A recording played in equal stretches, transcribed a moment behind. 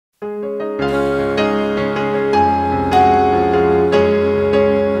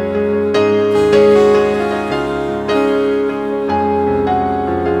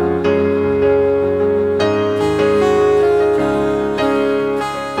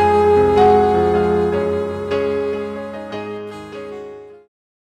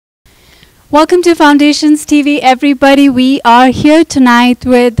Welcome to Foundations TV, everybody. We are here tonight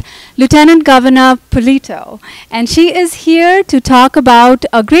with Lieutenant Governor Polito, and she is here to talk about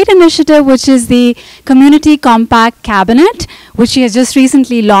a great initiative, which is the Community Compact Cabinet, which she has just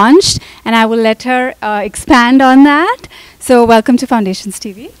recently launched, and I will let her expand on that. So welcome to Foundations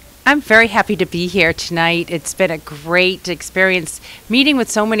TV. I'm very happy to be here tonight. It's been a great experience meeting with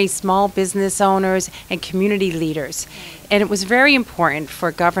so many small business owners and community leaders. And it was very important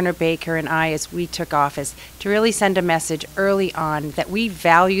for Governor Baker and I, as we took office, to really send a message early on that we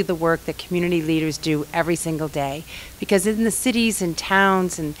value the work that community leaders do every single day. Because in the cities and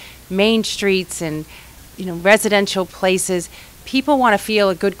towns and main streets and residential places, people want to feel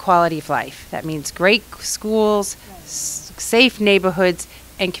a good quality of life. That means great schools, safe neighborhoods,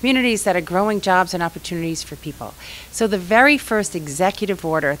 and communities that are growing jobs and opportunities for people. So the very first executive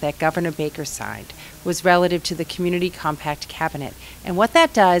order that Governor Baker signed was relative to the Community Compact Cabinet. And what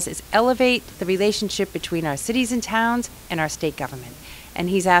that does is elevate the relationship between our cities and towns and our state government. And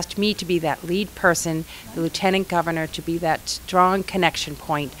he's asked me to be that lead person, the Lieutenant Governor, to be that strong connection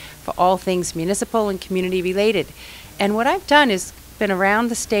point for all things municipal and community related. And what I've done is been around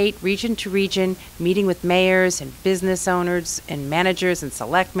the state, region to region, meeting with mayors and business owners and managers and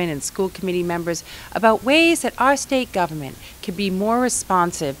selectmen and school committee members about ways that our state government can be more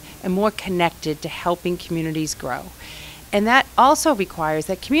responsive and more connected to helping communities grow. And that also requires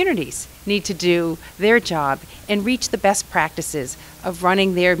that communities need to do their job and reach the best practices of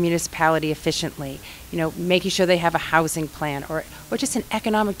running their municipality efficiently, making sure they have a housing plan or just an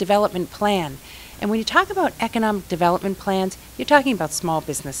economic development plan. And when you talk about economic development plans, you're talking about small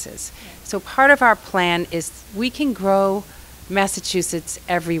businesses. So part of our plan is we can grow Massachusetts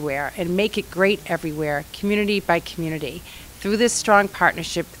everywhere and make it great everywhere, community by community, through this strong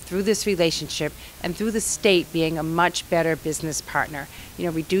partnership, through this relationship, and through the state being a much better business partner.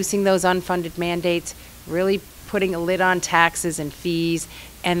 Reducing those unfunded mandates, really putting a lid on taxes and fees,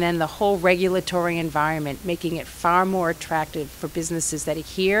 and then the whole regulatory environment, making it far more attractive for businesses that are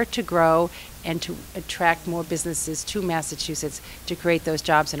here to grow and to attract more businesses to Massachusetts to create those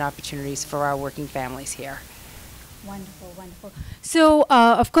jobs and opportunities for our working families here. Wonderful, wonderful. So,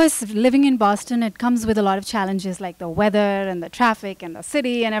 of course, living in Boston, it comes with a lot of challenges like the weather and the traffic and the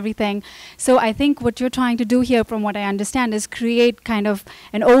city and everything. So I think what you're trying to do here, from what I understand, is create kind of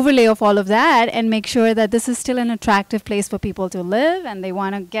an overlay of all of that and make sure that this is still an attractive place for people to live and they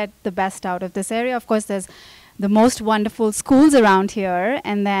want to get the best out of this area. Of course, there's the most wonderful schools around here,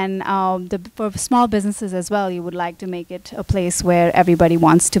 and then for small businesses as well, you would like to make it a place where everybody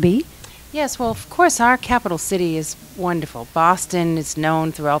wants to be. Yes, well, of course, our capital city is wonderful. Boston is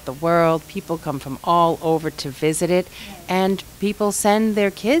known throughout the world. People come from all over to visit it, and people send their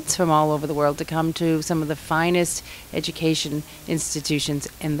kids from all over the world to come to some of the finest education institutions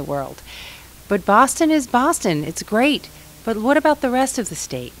in the world. But Boston is Boston. It's great. But what about the rest of the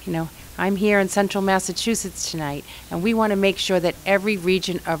state? I'm here in central Massachusetts tonight, and we want to make sure that every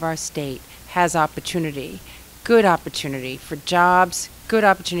region of our state has opportunity, good opportunity for jobs, good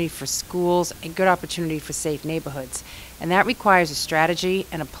opportunity for schools, and good opportunity for safe neighborhoods. And that requires a strategy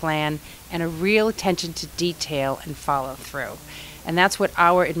and a plan and a real attention to detail and follow through. And that's what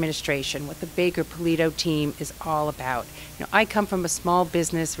our administration, what the Baker Polito team is all about. I come from a small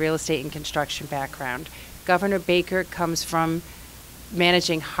business, real estate, and construction background. Governor Baker comes from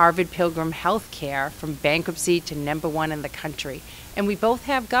managing Harvard Pilgrim Health Care from bankruptcy to #1 in the country. And we both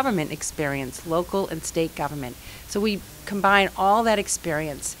have government experience, local and state government. So we combine all that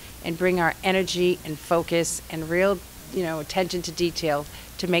experience and bring our energy and focus and real, attention to detail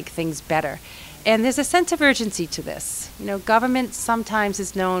to make things better. And there's a sense of urgency to this. Government sometimes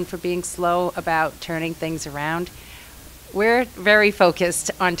is known for being slow about turning things around. We're very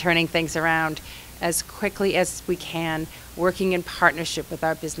focused on turning things around as quickly as we can, working in partnership with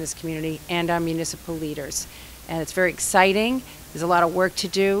our business community and our municipal leaders. And it's very exciting. There's a lot of work to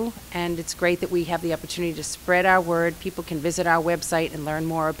do, and it's great that we have the opportunity to spread our word. People can visit our website and learn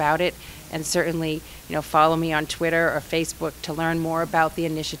more about it, and certainly, follow me on Twitter or Facebook to learn more about the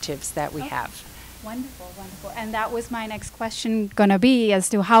initiatives that we have. Wonderful, wonderful. And that was my next question gonna be, as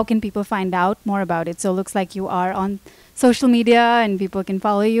to how can people find out more about it. So it looks like you are on social media and people can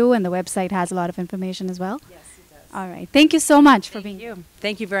follow you, and the website has a lot of information as well. Yes, it does. All right. Thank you so much for being here.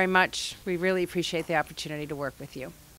 Thank you very much. We really appreciate the opportunity to work with you.